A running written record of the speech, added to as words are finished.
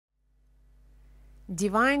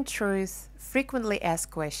Divine Truth Frequently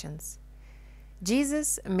Asked Questions.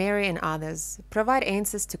 Jesus, Mary, and others provide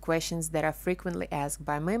answers to questions that are frequently asked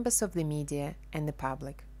by members of the media and the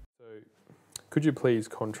public. So, could you please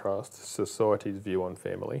contrast society's view on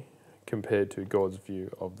family compared to God's view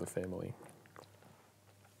of the family?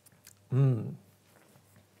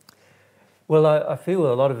 Well, I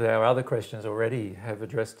feel a lot of our other questions already have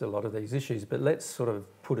addressed a lot of these issues, but let's sort of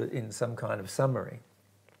put it in some kind of summary.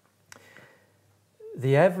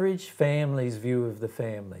 The average family's view of the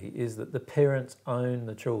family is that the parents own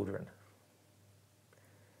the children,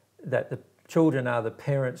 that the children are the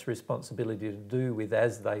parents' responsibility to do with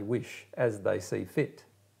as they wish, as they see fit.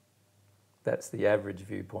 That's the average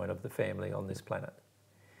viewpoint of the family on this planet.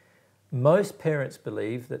 Most parents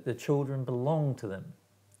believe that the children belong to them.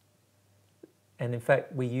 And in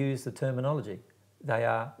fact, we use the terminology. They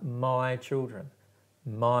are my children,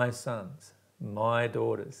 my sons, my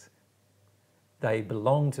daughters. They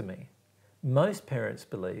belong to me. Most parents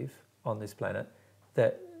believe on this planet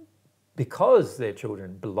that because their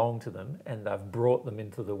children belong to them and they've brought them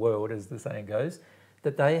into the world, as the saying goes,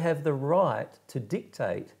 that they have the right to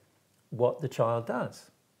dictate what the child does.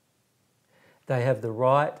 They have the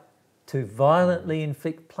right to violently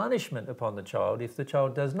inflict punishment upon the child if the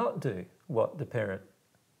child does not do what the parent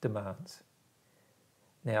demands.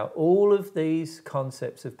 Now, all of these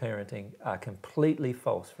concepts of parenting are completely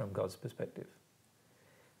false from God's perspective.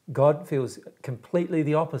 God feels completely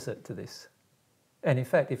the opposite to this. And in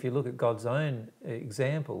fact, if you look at God's own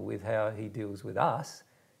example with how he deals with us,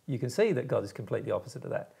 you can see that God is completely opposite of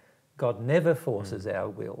that. God never forces our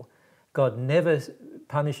will. God never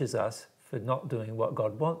punishes us for not doing what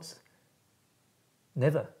God wants.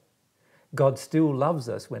 Never. God still loves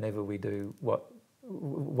us whenever we do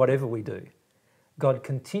whatever we do. God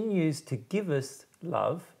continues to give us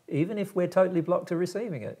love, even if we're totally blocked to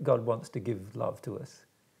receiving it. God wants to give love to us.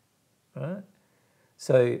 Right?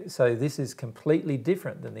 So this is completely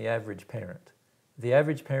different than the average parent. The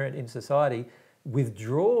average parent in society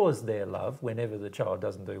withdraws their love whenever the child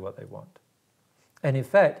doesn't do what they want. And in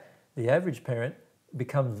fact, the average parent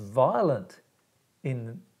becomes violent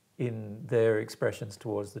in their expressions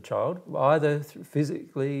towards the child, either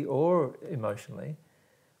physically or emotionally,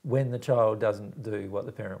 when the child doesn't do what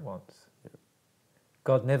the parent wants.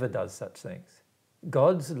 God never does such things.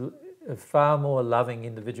 God's a far more loving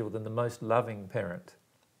individual than the most loving parent.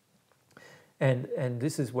 And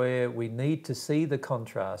this is where we need to see the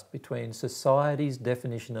contrast between society's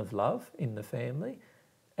definition of love in the family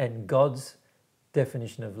and God's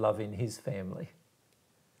definition of love in his family.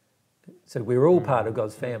 So we're all part of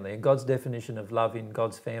God's family, and God's definition of love in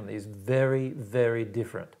God's family is very, very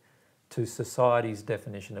different to society's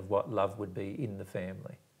definition of what love would be in the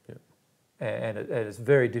family. And it's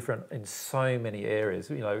very different in so many areas.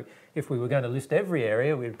 You know, if we were going to list every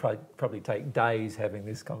area, we'd probably take days having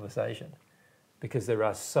this conversation, because there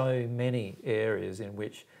are so many areas in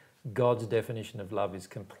which God's definition of love is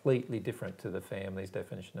completely different to the family's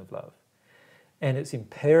definition of love. And it's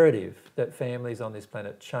imperative that families on this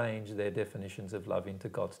planet change their definitions of love into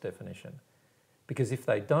God's definition. Because if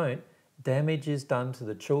they don't, damage is done to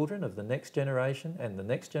the children of the next generation and the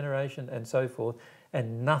next generation and so forth,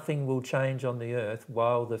 and nothing will change on the earth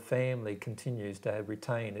while the family continues to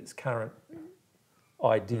retain its current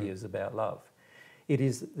ideas about love. It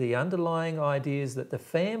is the underlying ideas that the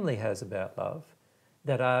family has about love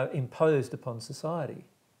that are imposed upon society.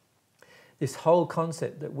 This whole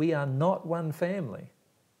concept that we are not one family.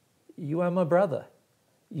 You are my brother.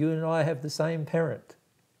 You and I have the same parent,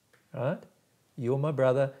 right? You're my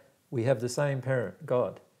brother. We have the same parent,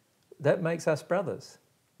 God. That makes us brothers,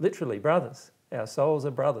 literally brothers. Our souls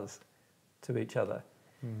are brothers to each other.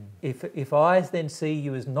 If I then see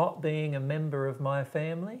you as not being a member of my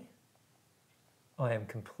family, I am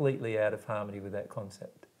completely out of harmony with that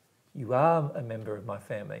concept. You are a member of my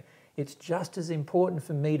family. It's just as important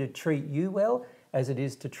for me to treat you well as it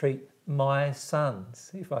is to treat my sons,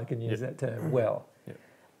 if I can use that term, well.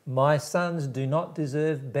 My sons do not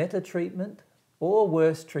deserve better treatment or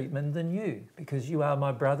worse treatment than you, because you are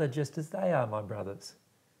my brother just as they are my brothers.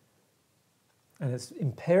 And it's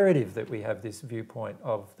imperative that we have this viewpoint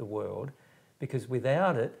of the world, because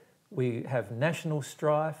without it, we have national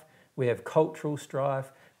strife, we have cultural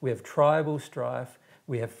strife, we have tribal strife,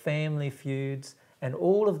 we have family feuds, and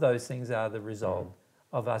all of those things are the result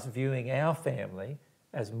of us viewing our family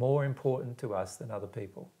as more important to us than other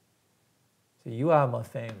people. So you are my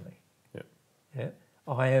family. Yeah?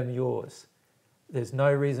 I am yours. There's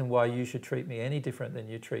no reason why you should treat me any different than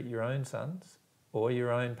you treat your own sons or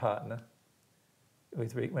your own partner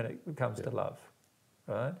when it comes to love,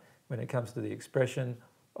 right? When it comes to the expression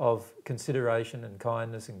of consideration and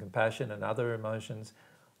kindness and compassion and other emotions,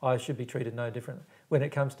 I should be treated no differently. When it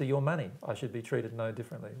comes to your money, I should be treated no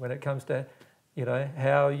differently. When it comes to,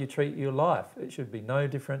 how you treat your life, it should be no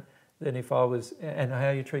different than if I was, and how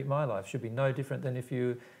you treat my life should be no different than if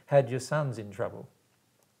you had your sons in trouble.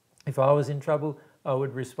 If I was in trouble,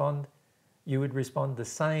 you would respond the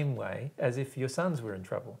same way as if your sons were in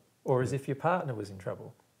trouble, or as if your partner was in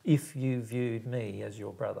trouble, if you viewed me as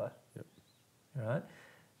your brother. Yep. Right?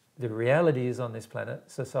 The reality is, on this planet,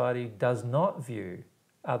 society does not view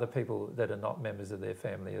other people that are not members of their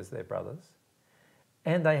family as their brothers,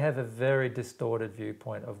 and they have a very distorted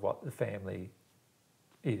viewpoint of what the family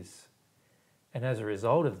is. And as a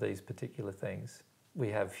result of these particular things, we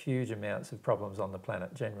have huge amounts of problems on the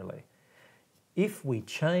planet generally. If we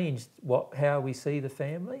changed how we see the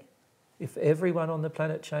family, if everyone on the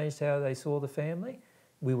planet changed how they saw the family,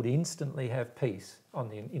 we would instantly have peace in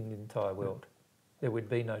the entire world. There would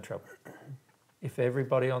be no trouble. If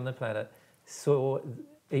everybody on the planet saw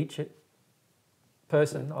each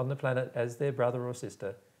person on the planet as their brother or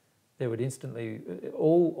sister, there would instantly,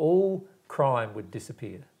 all crime would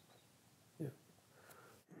disappear. Yeah.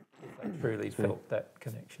 If they truly felt that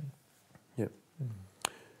connection. Yeah.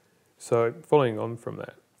 So following on from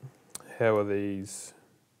that, how are these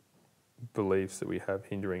beliefs that we have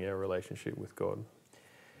hindering our relationship with God?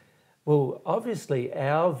 Well, obviously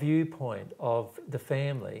our viewpoint of the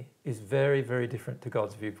family is very, very different to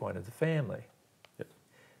God's viewpoint of the family. Yep.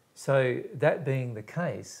 So that being the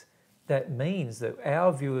case, that means that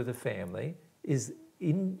our view of the family is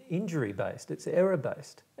injury-based, it's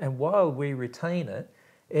error-based. And while we retain it,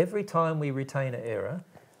 every time we retain an error,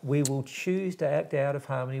 we will choose to act out of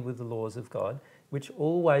harmony with the laws of God, which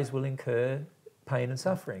always will incur pain and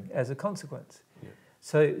suffering as a consequence. Yeah.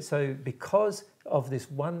 So because of this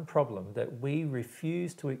one problem, that we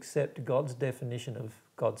refuse to accept God's definition of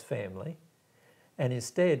God's family, and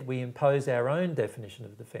instead we impose our own definition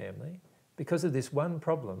of the family, because of this one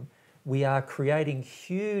problem, we are creating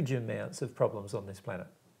huge amounts of problems on this planet.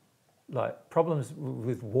 Like problems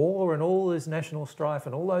with war and all this national strife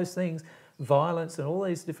and all those things, violence and all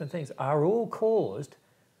these different things are all caused,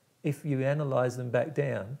 if you analyse them back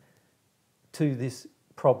down, to this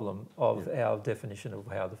problem of our definition of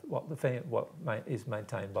what is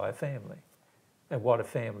maintained by a family, and what a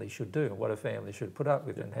family should do, and what a family should put up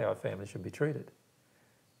with, and how a family should be treated.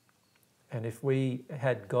 And if we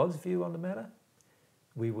had God's view on the matter,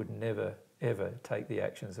 we would never, ever take the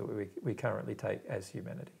actions that we currently take as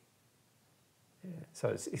humanity. Yeah. So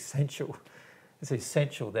it's essential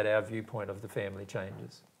that our viewpoint of the family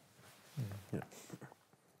changes. Yeah.